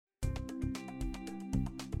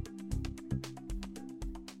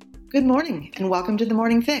Good morning and welcome to the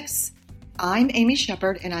Morning Fix. I'm Amy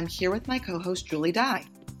Shepard and I'm here with my co-host Julie Dye.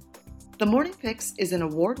 The Morning Fix is an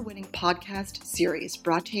award-winning podcast series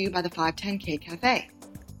brought to you by the 510K Cafe.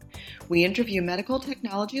 We interview medical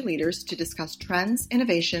technology leaders to discuss trends,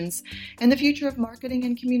 innovations, and the future of marketing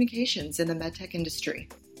and communications in the medtech industry.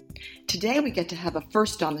 Today we get to have a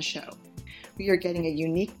first on the show. We are getting a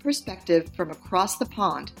unique perspective from across the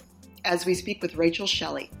pond as we speak with Rachel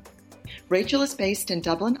Shelley. Rachel is based in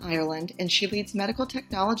Dublin, Ireland, and she leads medical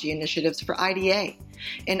technology initiatives for IDA,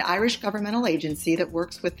 an Irish governmental agency that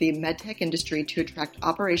works with the medtech industry to attract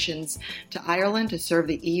operations to Ireland to serve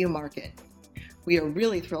the EU market. We are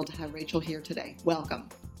really thrilled to have Rachel here today. Welcome.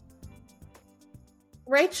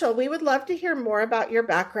 Rachel, we would love to hear more about your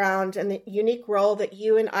background and the unique role that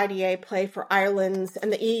you and IDA play for Ireland's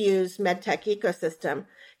and the EU's medtech ecosystem.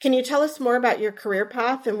 Can you tell us more about your career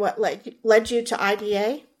path and what led you to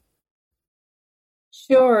IDA?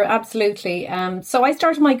 Sure, absolutely. So I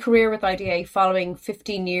started my career with IDA following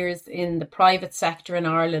 15 years in the private sector in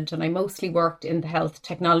Ireland, and I mostly worked in the health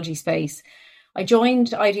technology space. I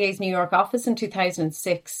joined IDA's New York office in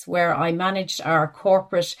 2006, where I managed our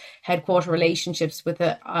corporate headquarter relationships with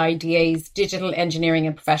the IDA's digital engineering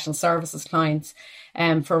and professional services clients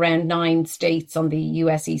for around 9 states on the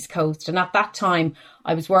US East Coast. And at that time,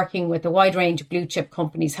 I was working with a wide range of blue chip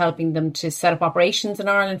companies, helping them to set up operations in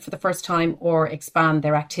Ireland for the first time or expand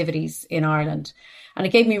their activities in Ireland. And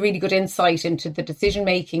it gave me really good insight into the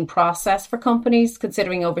decision-making process for companies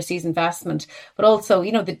considering overseas investment, but also,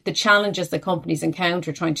 the challenges that companies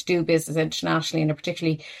encounter trying to do business internationally in a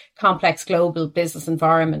particularly complex global business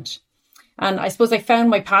environment. And I suppose I found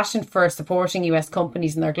my passion for supporting US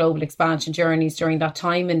companies in their global expansion journeys during that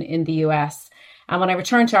time in the US. And when I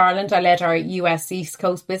returned to Ireland, I led our US East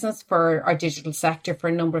Coast business for our digital sector for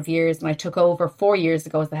a number of years, and I took over 4 years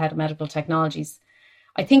ago as the head of medical technologies.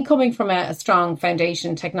 I think coming from a strong foundation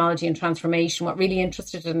in technology and transformation, what really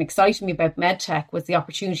interested and excited me about Medtech was the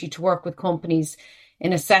opportunity to work with companies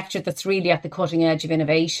in a sector that's really at the cutting edge of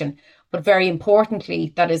innovation, but very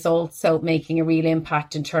importantly, that is also making a real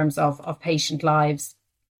impact in terms of patient lives.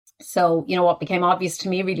 So, what became obvious to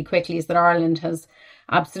me really quickly is that Ireland has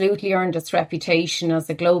absolutely earned its reputation as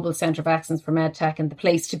a global centre of excellence for medtech and the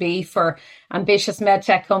place to be for ambitious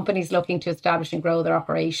medtech companies looking to establish and grow their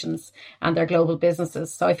operations and their global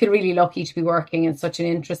businesses. So I feel really lucky to be working in such an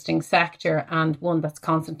interesting sector and one that's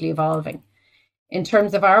constantly evolving. In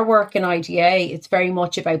terms of our work in IDA, it's very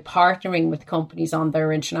much about partnering with companies on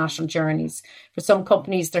their international journeys. For some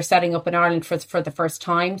companies, they're setting up in Ireland for the first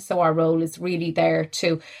time. So our role is really there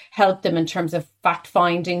to help them in terms of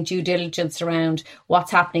fact-finding, due diligence around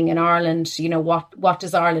what's happening in Ireland. What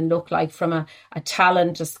does Ireland look like from a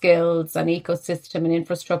talent, a skills, an ecosystem and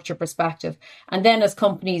infrastructure perspective. And then as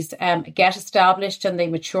companies get established and they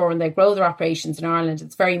mature and they grow their operations in Ireland,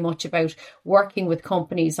 it's very much about working with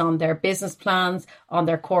companies on their business plans, on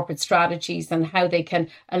their corporate strategies and how they can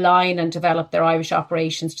align and develop their Irish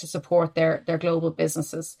operations to support their global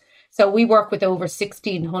businesses. So we work with over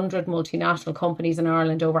 1,600 multinational companies in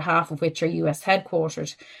Ireland, over half of which are US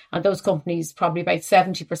headquartered. And those companies, probably about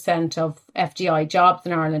 70% of FDI jobs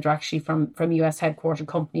in Ireland are actually from US headquartered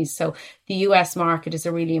companies. So the US market is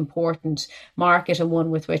a really important market and one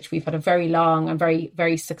with which we've had a very long and very,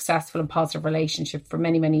 very successful and positive relationship for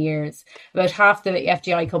many, many years. About half the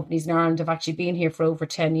FDI companies in Ireland have actually been here for over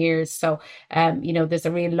 10 years. So, there's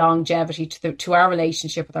a real longevity to our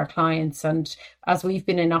relationship with our clients. And as we've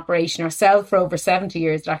been in operation ourselves for over 70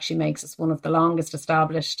 years, it actually makes us one of the longest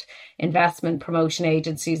established investment promotion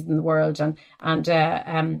agencies in the world and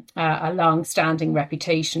a long-standing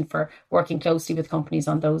reputation for working closely with companies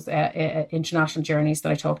on those international journeys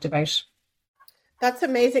that I talked about. That's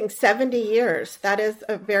amazing. 70 years. That is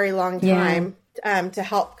a very long time to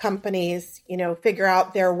help companies, figure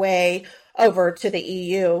out their way over to the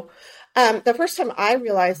EU. The first time I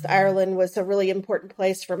realized Ireland was a really important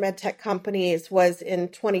place for medtech companies was in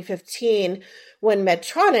 2015 when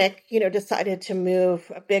Medtronic, decided to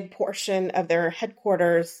move a big portion of their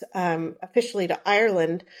headquarters officially to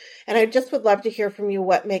Ireland. And I just would love to hear from you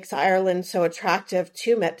what makes Ireland so attractive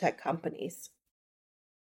to medtech companies.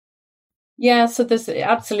 Yeah, so there's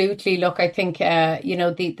absolutely, look, I think,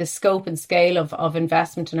 the scope and scale of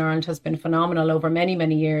investment in Ireland has been phenomenal over many,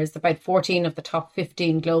 many years. About 14 of the top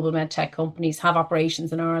 15 global medtech companies have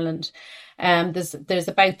operations in Ireland. There's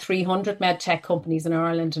about 300 medtech companies in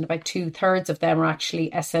Ireland, and about 2/3 of them are actually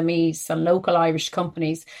SMEs and local Irish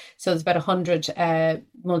companies. So there's about 100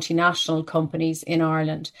 multinational companies in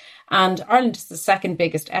Ireland. And Ireland is the second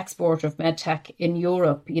biggest exporter of medtech in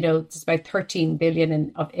Europe. It's about 13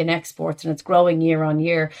 billion in exports, and it's growing year on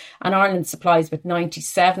year. And Ireland supplies with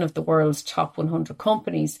 97 of the world's top 100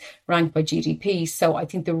 companies ranked by GDP. So I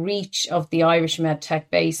think the reach of the Irish medtech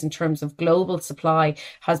base in terms of global supply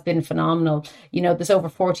has been phenomenal. There's over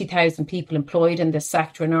 40,000 people employed in this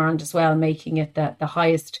sector in Ireland as well, making it the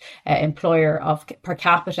highest employer of per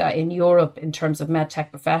capita in Europe in terms of medtech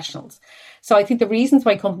professionals. So I think the reasons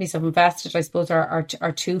why companies have invested, I suppose,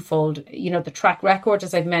 are twofold. The track record,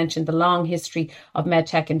 as I've mentioned, the long history of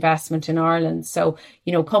medtech investment in Ireland. So,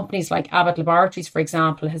 companies like Abbott Laboratories, for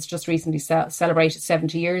example, has just recently celebrated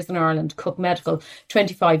 70 years in Ireland, Cook Medical,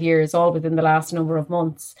 25 years, all within the last number of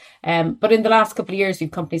months. But in the last couple of years, we've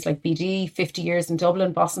companies like BD, 50 years in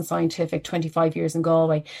Dublin, Boston Scientific, 25 years in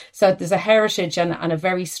Galway. So there's a heritage and a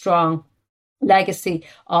very strong legacy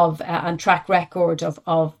of and track record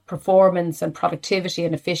of performance and productivity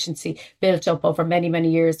and efficiency built up over many,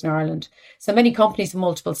 many years in Ireland. So many companies have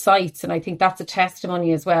multiple sites, and I think that's a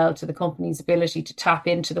testimony as well to the company's ability to tap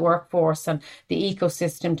into the workforce and the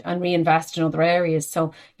ecosystem and reinvest in other areas.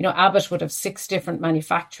 So, Abbott would have 6 different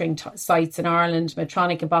manufacturing sites in Ireland.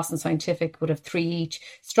 Medtronic and Boston Scientific would have 3 each.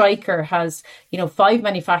 Stryker has, 5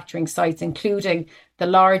 manufacturing sites, including the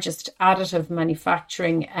largest additive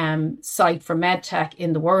manufacturing site for medtech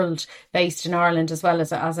in the world, based in Ireland, as well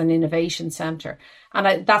as an innovation centre.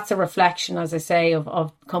 And that's a reflection, as I say,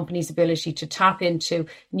 of companies' ability to tap into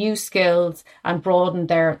new skills and broaden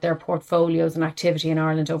their portfolios and activity in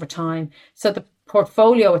Ireland over time. So the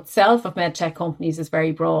portfolio itself of medtech companies is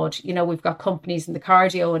very broad. We've got companies in the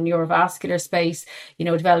cardio and neurovascular space,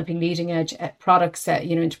 developing leading edge products,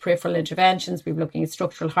 into peripheral interventions. We're looking at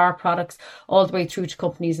structural heart products, all the way through to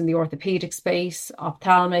companies in the orthopedic space,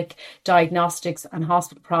 ophthalmic, diagnostics and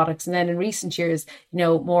hospital products. And then in recent years,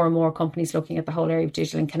 more and more companies looking at the whole area of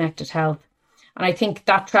digital and connected health. And I think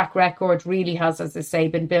that track record really has, as I say,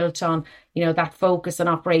 been built on, that focus on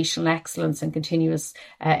operational excellence and continuous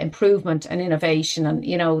improvement and innovation.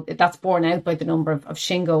 And, that's borne out by the number of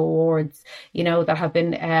Shingo awards, that have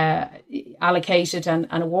been allocated and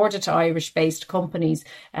awarded to Irish-based companies.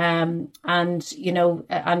 And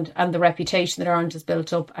the reputation that Ireland has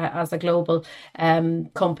built up as a global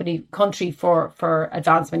country for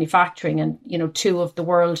advanced manufacturing. And, 2 of the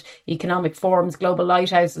World Economic Forum's global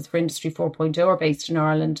lighthouses for Industry 4.0 are based in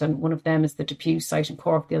Ireland. And one of them is the Depew site in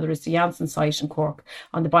Cork. The other is the Janssen site in Cork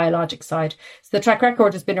on the biologic side. So the track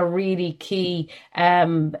record has been a really key,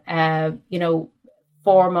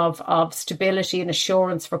 form of stability and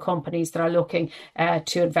assurance for companies that are looking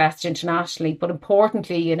to invest internationally. But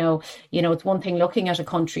importantly, it's one thing looking at a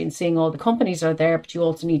country and seeing all the companies are there, but you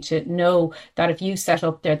also need to know that if you set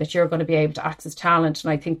up there, that you're going to be able to access talent.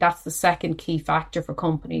 And I think that's the second key factor for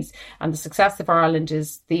companies. And the success of Ireland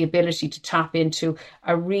is the ability to tap into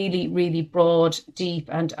a really, really broad, deep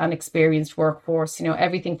and experienced workforce.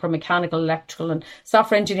 Everything from mechanical, electrical and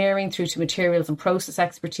software engineering through to materials and process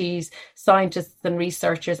expertise, scientists and researchers,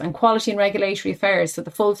 and quality and regulatory affairs. So the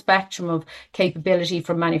full spectrum of capability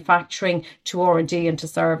from manufacturing to R&D and to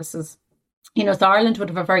services. So Ireland would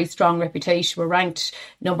have a very strong reputation. We're ranked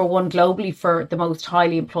number 1 globally for the most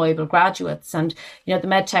highly employable graduates. And, the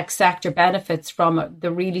medtech sector benefits from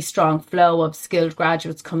the really strong flow of skilled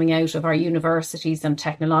graduates coming out of our universities and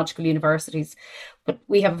technological universities. But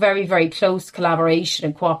we have very, very close collaboration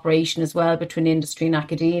and cooperation as well between industry and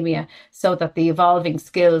academia, so that the evolving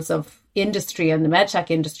skills of industry and the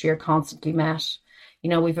medtech industry are constantly met.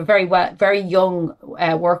 We've a very young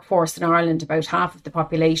workforce in Ireland. About half of the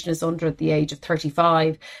population is under the age of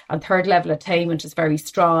 35, and third level attainment is very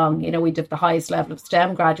strong. We have the highest level of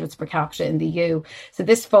STEM graduates per capita in the EU. So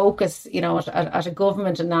this focus, at a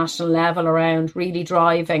government and national level around really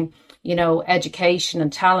driving education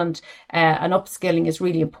and talent and upskilling is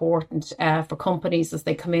really important for companies as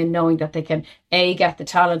they come in, knowing that they can A, get the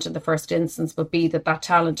talent in the first instance, but B, that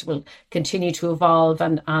talent will continue to evolve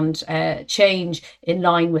and change in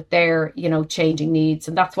line with their changing needs.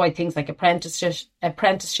 And that's why things like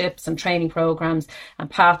apprenticeships and training programs and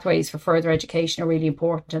pathways for further education are really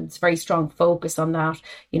important. And it's a very strong focus on that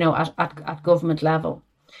at government level.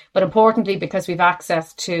 But importantly, because we've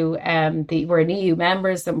access to we're an EU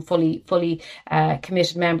members and fully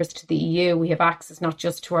committed members to the EU, we have access not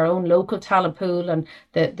just to our own local talent pool and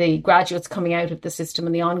the graduates coming out of the system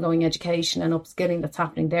and the ongoing education and upskilling that's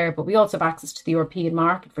happening there, but we also have access to the European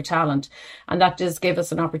market for talent. And that does give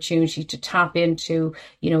us an opportunity to tap into,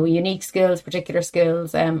 unique skills, particular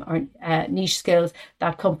skills, or niche skills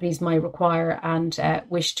that companies might require and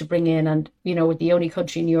wish to bring in. And, we're the only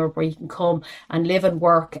country in Europe where you can come and live and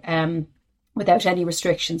work without any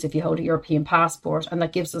restrictions if you hold a European passport. And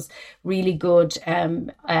that gives us really good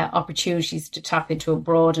opportunities to tap into a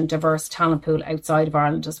broad and diverse talent pool outside of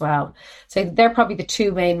Ireland as well. So they're probably the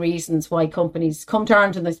two main reasons why companies come to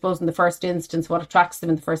Ireland, and I suppose in the first instance, what attracts them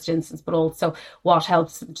in the first instance, but also what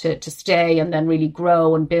helps them to stay and then really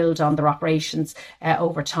grow and build on their operations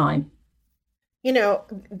over time.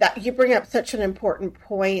 That you bring up such an important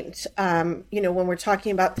point, when we're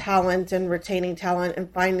talking about talent and retaining talent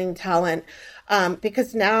and finding talent,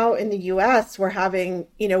 because now in the US, we're having,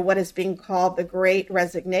 what is being called the Great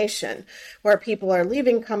Resignation, where people are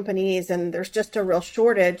leaving companies and there's just a real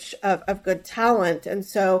shortage of good talent. And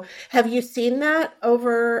so have you seen that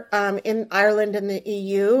over in Ireland and the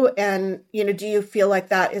EU? And, do you feel like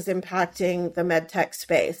that is impacting the medtech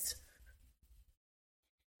space?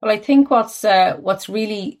 Well, I think what's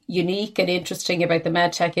really unique and interesting about the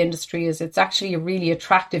medtech industry is it's actually a really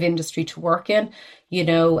attractive industry to work in.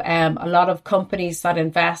 A lot of companies that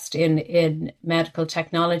invest in medical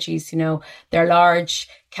technologies, they're large,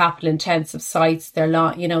 capital intensive sites, they're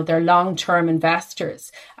long-term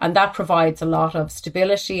investors, and that provides a lot of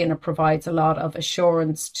stability and it provides a lot of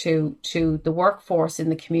assurance to the workforce in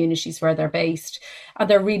the communities where they're based. And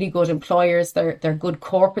they're really good employers, they're good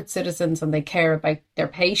corporate citizens, and they care about their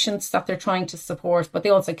patients that they're trying to support, but they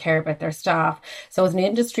also care about their staff. So as an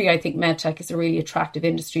industry, I think medtech is a really attractive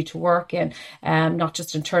industry to work in, not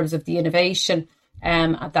just in terms of the innovation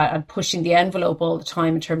and pushing the envelope all the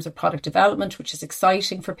time in terms of product development, which is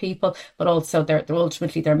exciting for people, but also their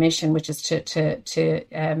ultimately their mission, which is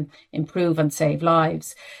to improve and save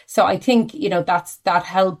lives. So I think that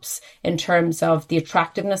helps in terms of the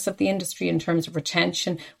attractiveness of the industry, in terms of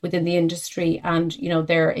retention within the industry, and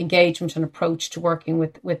their engagement and approach to working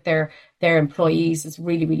with their employees is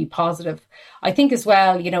really, really positive. I think as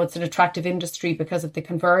well, it's an attractive industry because of the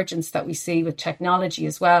convergence that we see with technology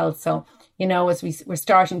as well. So, as we're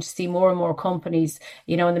starting to see more and more companies,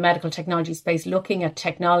 in the medical technology space, looking at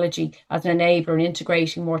technology as an enabler and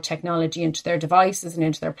integrating more technology into their devices and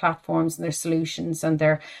into their platforms and their solutions and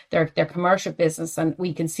their commercial business. And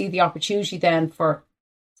we can see the opportunity then for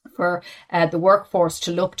the workforce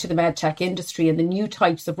to look to the medtech industry, and the new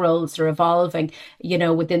types of roles that are evolving,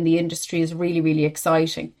 within the industry is really, really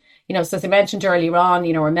exciting. So as I mentioned earlier on,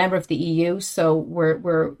 we're a member of the EU, so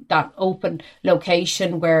we're that open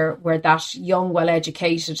location where that young,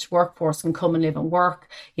 well-educated workforce can come and live and work.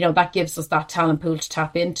 That gives us that talent pool to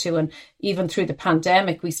tap into. And even through the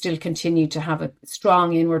pandemic, we still continue to have a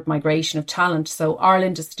strong inward migration of talent. So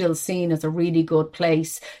Ireland is still seen as a really good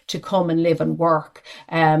place to come and live and work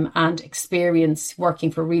and experience working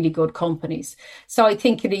for really good companies. So I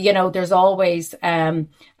think, there's always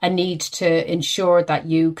a need to ensure that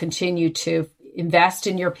you continue to invest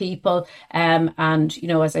in your people. And,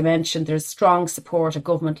 as I mentioned, there's strong support at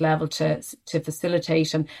government level to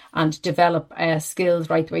facilitate and develop skills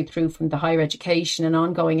right the way through from the higher education and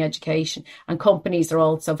ongoing education. And companies are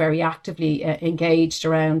also very actively engaged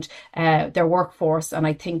around their workforce. And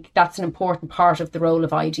I think that's an important part of the role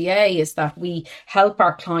of IDA, is that we help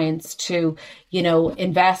our clients to,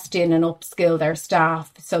 invest in and upskill their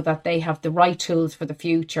staff so that they have the right tools for the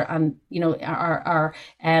future and, are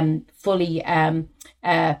fully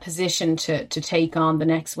positioned to take on the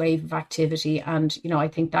next wave of activity. And, I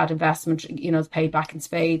think that investment, is paid back in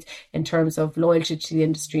spades in terms of loyalty to the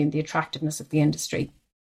industry and the attractiveness of the industry.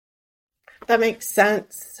 That makes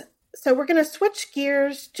sense. So we're going to switch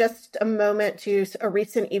gears just a moment to a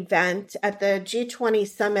recent event at the G20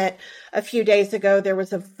 summit. A few days ago, there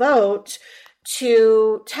was a vote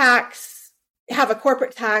to have a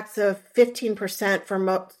corporate tax of 15% for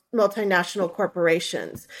multinational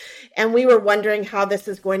corporations. And we were wondering how this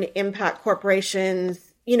is going to impact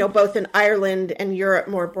corporations, both in Ireland and Europe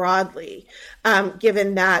more broadly,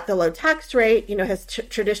 given that the low tax rate, has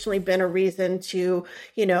traditionally been a reason to,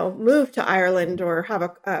 move to Ireland or have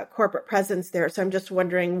a corporate presence there. So I'm just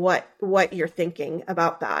wondering what you're thinking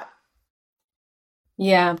about that.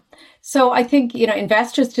 Yeah. So I think,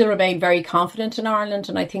 investors still remain very confident in Ireland.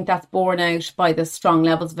 And I think that's borne out by the strong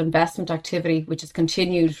levels of investment activity, which has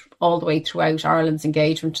continued all the way throughout Ireland's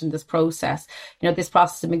engagement in this process. This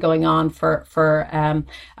process has been going on for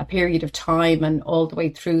a period of time, and all the way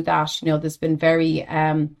through that, there's been very,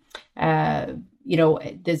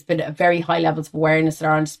 there's been a very high levels of awareness that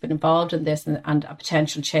Ireland has been involved in this and a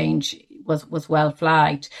potential change was well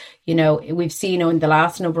flagged. We've seen in the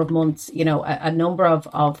last number of months, a number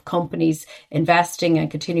of companies investing and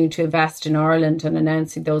continuing to invest in Ireland and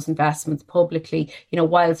announcing those investments publicly,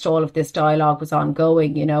 whilst all of this dialogue was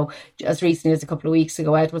ongoing. As recently as a couple of weeks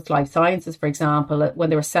ago, Edwards Life Sciences, for example, when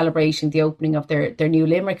they were celebrating the opening of their new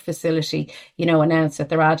Limerick facility, announced that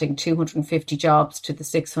they're adding 250 jobs to the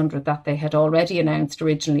 600 that they had already announced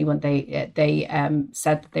originally when they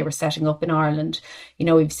said that they were setting up in Ireland.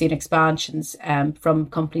 We've seen expansions from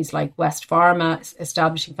companies like West Pharma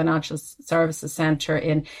establishing financial services centre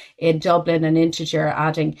in Dublin, and Integer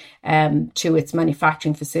adding to its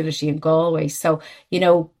manufacturing facility in Galway. So,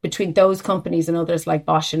 between those companies and others like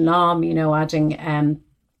Bosch and Lomb, adding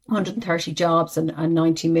 130 jobs and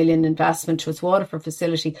 90 million investment to its Waterford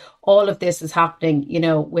facility. All of this is happening,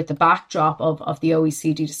 with the backdrop of the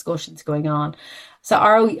OECD discussions going on. So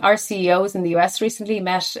our CEOs in the US recently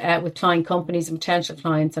met with client companies and potential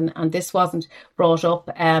clients, and this wasn't brought up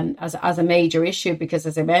as a major issue because,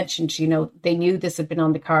 as I mentioned, they knew this had been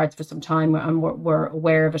on the cards for some time and were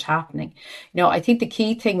aware of it happening. I think the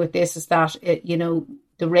key thing with this is that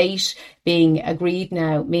the rate being agreed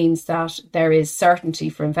now means that there is certainty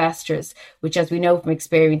for investors, which, as we know from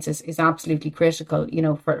experience, is absolutely critical,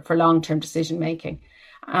 for long-term decision making.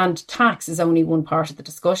 And tax is only one part of the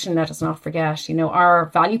discussion. Let us not forget, our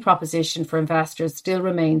value proposition for investors still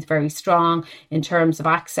remains very strong in terms of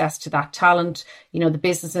access to that talent, the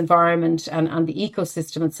business environment and the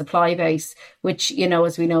ecosystem and supply base, which,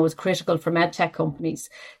 as we know, is critical for medtech companies.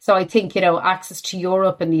 So I think, access to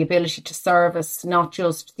Europe and the ability to service not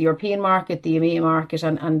just the European market, the EMEA market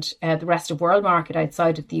and the rest of world market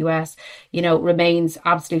outside of the US, remains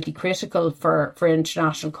absolutely critical for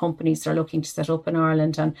international companies that are looking to set up in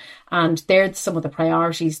Ireland. And they're some of the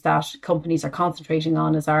priorities that companies are concentrating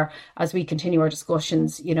on as we continue our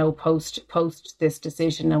discussions, post this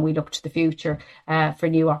decision, and we look to the future for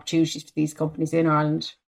new opportunities for these companies in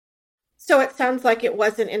Ireland. So it sounds like it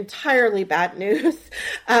wasn't entirely bad news,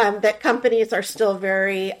 that companies are still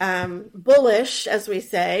very bullish, as we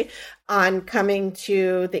say, on coming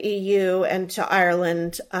to the EU and to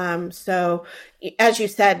Ireland. So as you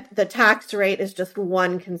said, the tax rate is just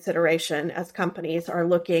one consideration as companies are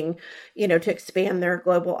looking, to expand their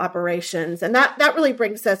global operations. And that really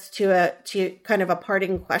brings us to kind of a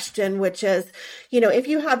parting question, which is, if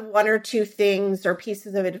you had one or two things or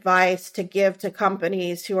pieces of advice to give to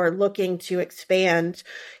companies who are looking to expand,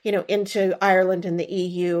 into Ireland and the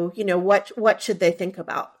EU, what should they think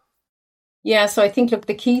about? Yeah, so I think, look,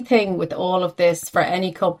 the key thing with all of this for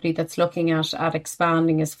any company that's looking at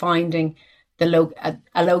expanding is finding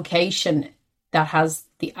a location that has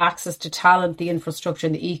the access to talent, the infrastructure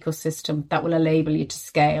and the ecosystem that will enable you to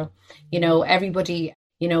scale. Everybody,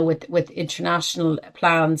 with international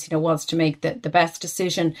plans, wants to make the best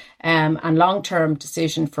decision and long-term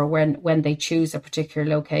decision for when they choose a particular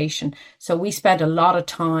location. So we spend a lot of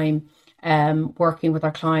time working with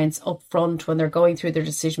our clients up front when they're going through their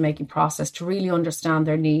decision-making process to really understand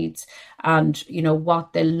their needs and,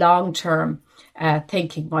 what the long-term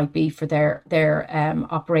thinking might be for their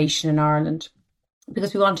operation in Ireland.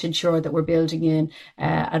 Because we want to ensure that we're building in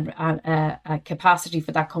a capacity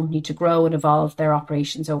for that company to grow and evolve their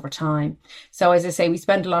operations over time. So, as I say, we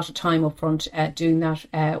spend a lot of time up front doing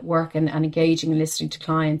that work and engaging and listening to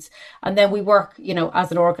clients. And then we work,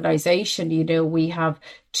 as an organisation, we have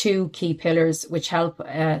two key pillars which help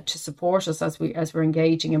to support us as we're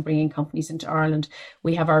engaging and bringing companies into Ireland.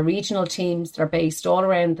 We have our regional teams that are based all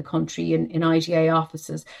around the country in IDA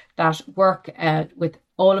offices that work with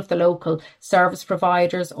all of the local service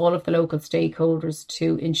providers, all of the local stakeholders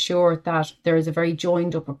to ensure that there is a very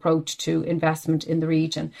joined up approach to investment in the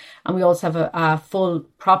region. And we also have a full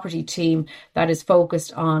property team that is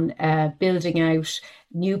focused on building out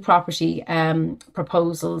new property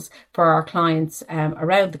proposals for our clients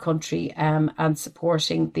around the country and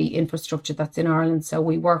supporting the infrastructure that's in Ireland. So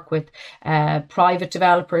we work with private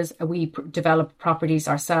developers, we develop properties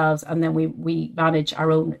ourselves, and then we manage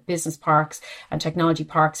our own business parks and technology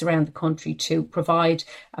parks around the country to provide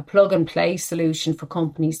a plug and play solution for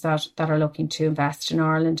companies that are looking to invest in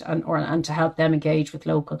Ireland and to help them engage with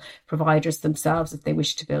local providers themselves if they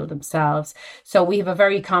wish to build themselves. So we have a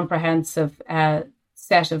very comprehensive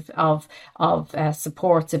set of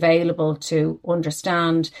supports available to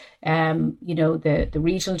understand the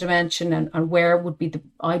regional dimension and where would be the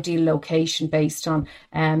ideal location based on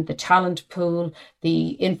the talent pool, the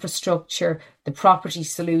infrastructure, the property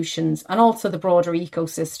solutions, and also the broader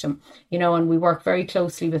ecosystem, and we work very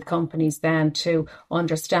closely with companies then to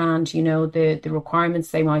understand, the requirements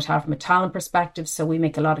they might have from a talent perspective. So we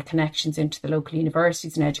make a lot of connections into the local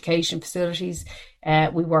universities and education facilities.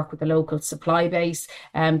 We work with the local supply base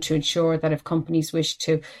to ensure that if companies wish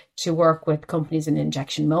to work with companies in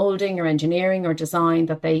injection molding or engineering or design,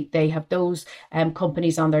 that they have those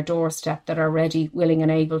companies on their doorstep that are ready, willing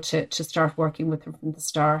and able to start working with them from the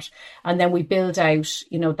start. And then we build out,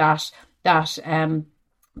 that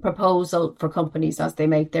proposal for companies as they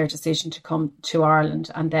make their decision to come to Ireland,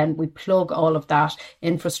 and then we plug all of that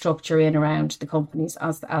infrastructure in around the companies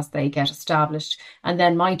as they get established. And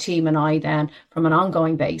then my team and I then, from an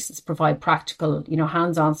ongoing basis, provide practical,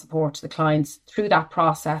 hands-on support to the clients through that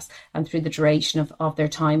process and through the duration of their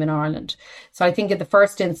time in Ireland. So I think in the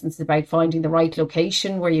first instance, it's about finding the right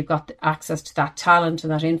location where you've got access to that talent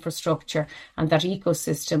and that infrastructure and that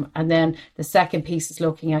ecosystem. And then the second piece is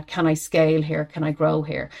looking at, can I scale here? Can I grow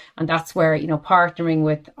here? And that's where, partnering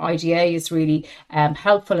with IDA is really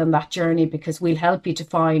helpful in that journey, because we'll help you to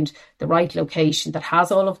find the right location that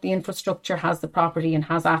has all of the infrastructure, has the property and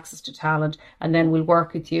has access to talent. And then we'll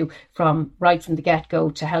work with you from the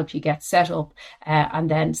get-go to help you get set up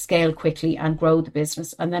and then scale quickly and grow the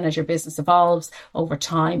business. And then as your business evolves over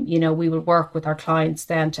time, we will work with our clients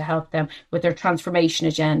then to help them with their transformation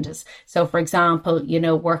agendas. So for example,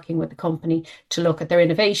 working with the company to look at their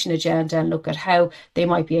innovation agenda and look at how they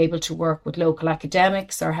might be able to work with local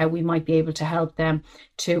academics, or how we might be able to help them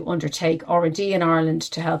to undertake R&D in Ireland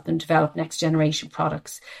to help them develop next generation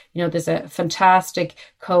products. There's a fantastic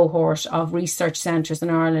cohort of research centres in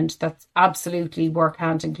Ireland that absolutely work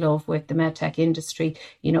hand in glove with the medtech industry,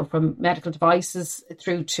 from medical devices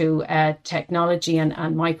through to technology and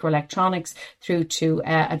microelectronics, through to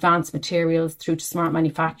advanced materials, through to smart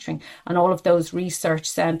manufacturing. And all of those research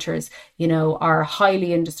centres, are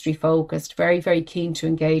highly industry focused, very, very keen to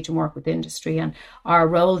engage and work with industry. And our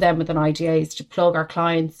role then with an IDA is to plug our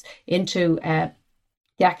clients into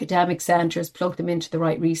the academic centres, plug them into the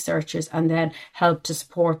right researchers, and then help to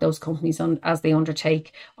support those companies as they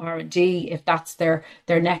undertake R&D, if that's their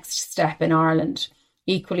next step in Ireland.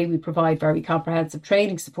 Equally, we provide very comprehensive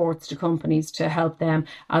training supports to companies to help them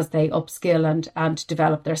as they upskill and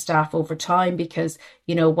develop their staff over time, because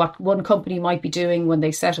what one company might be doing when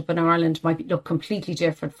they set up in Ireland might look completely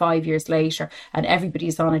different 5 years later, and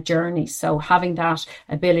everybody's on a journey. So having that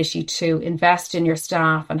ability to invest in your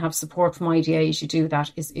staff and have support from IDA as you do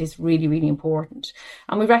that is really, really important.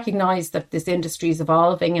 And we recognise that this industry is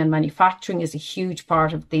evolving, and manufacturing is a huge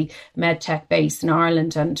part of the medtech base in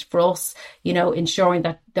Ireland. And for us, ensuring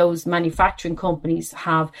that those manufacturing companies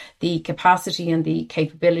have the capacity and the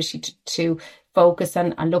capability to focus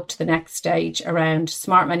and look to the next stage around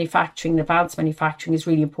smart manufacturing and advanced manufacturing is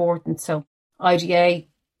really important. So IDA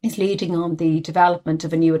is leading on the development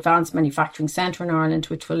of a new advanced manufacturing centre in Ireland,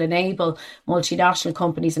 which will enable multinational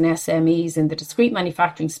companies and SMEs in the discrete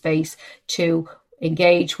manufacturing space to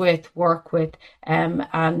engage with, work with,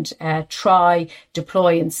 and try,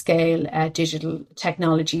 deploy and scale digital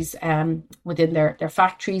technologies within their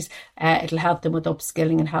factories. It'll help them with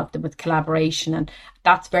upskilling and help them with collaboration. And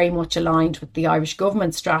that's very much aligned with the Irish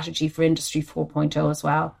government strategy for Industry 4.0 as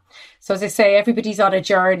well. So as I say, everybody's on a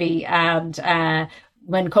journey, and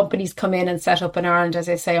when companies come in and set up in Ireland, as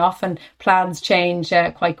I say, often plans change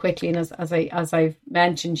quite quickly. And as I've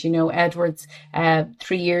mentioned, Edwards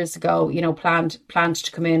 3 years ago, planned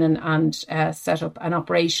to come in and set up an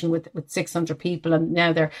operation with 600 people, and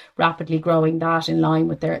now they're rapidly growing that in line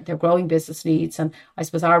with their growing business needs. And I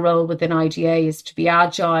suppose our role within IDA is to be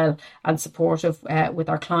agile and supportive with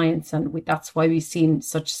our clients, and that's why we've seen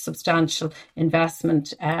such substantial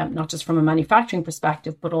investment, not just from a manufacturing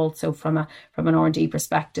perspective, but also from an R&D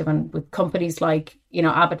perspective. And with companies like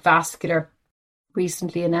Abbott Vascular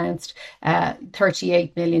recently announced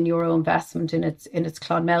 €38 million investment in its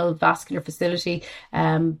Clonmel vascular facility.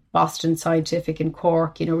 Boston Scientific in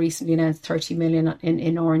Cork, recently announced 30 million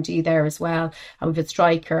in R&D there as well. And we've had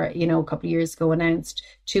Stryker, a couple of years ago announced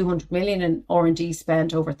 200 million in R&D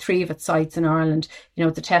spent over 3 of its sites in Ireland.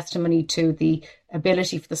 It's a testimony to the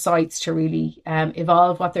ability for the sites to really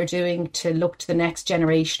evolve what they're doing, to look to the next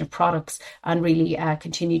generation of products and really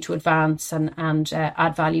continue to advance and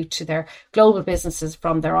add value to their global businesses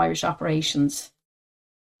from their Irish operations.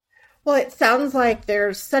 Well, it sounds like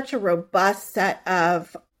there's such a robust set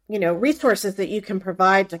of resources that you can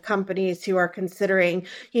provide to companies who are considering,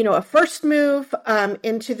 a first move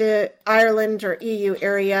into the Ireland or EU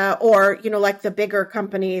area, or, like the bigger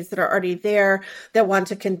companies that are already there that want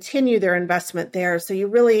to continue their investment there. So you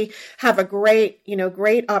really have a great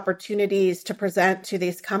opportunities to present to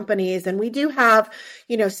these companies. And we do have,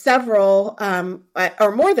 several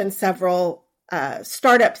or more than several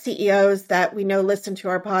startup CEOs that we know listen to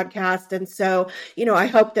our podcast. And so, I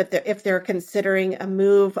hope that if they're considering a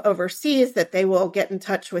move overseas, that they will get in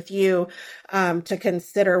touch with you to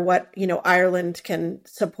consider what, Ireland can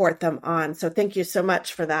support them on. So thank you so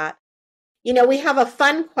much for that. We have a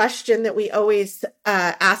fun question that we always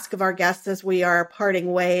ask of our guests as we are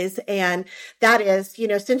parting ways. And that is,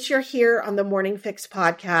 since you're here on the Morning Fix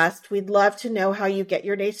podcast, we'd love to know how you get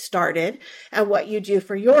your day started and what you do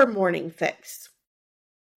for your morning fix.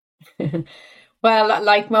 Well,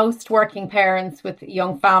 like most working parents with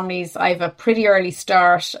young families, I have a pretty early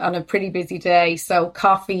start and a pretty busy day. So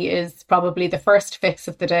coffee is probably the first fix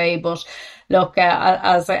of the day. But look,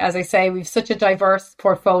 as I say, we've such a diverse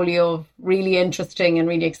portfolio of really interesting and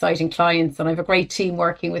really exciting clients. And I have a great team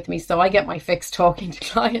working with me. So I get my fix talking to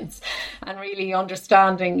clients and really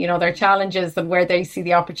understanding, their challenges and where they see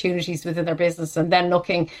the opportunities within their business, and then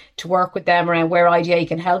looking to work with them around where IDA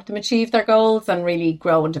can help them achieve their goals and really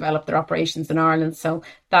grow and develop their operations in Ireland. So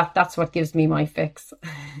that's what gives me my fix.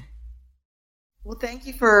 Well, thank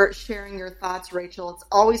you for sharing your thoughts, Rachel. It's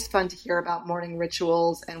always fun to hear about morning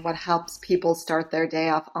rituals and what helps people start their day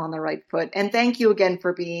off on the right foot. And thank you again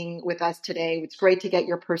for being with us today. It's great to get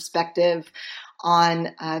your perspective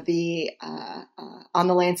on the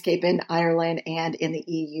landscape in Ireland and in the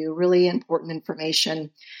EU. Really important information.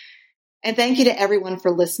 And thank you to everyone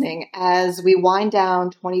for listening. As we wind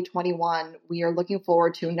down 2021, we are looking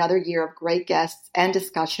forward to another year of great guests and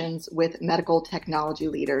discussions with medical technology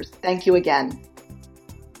leaders. Thank you again.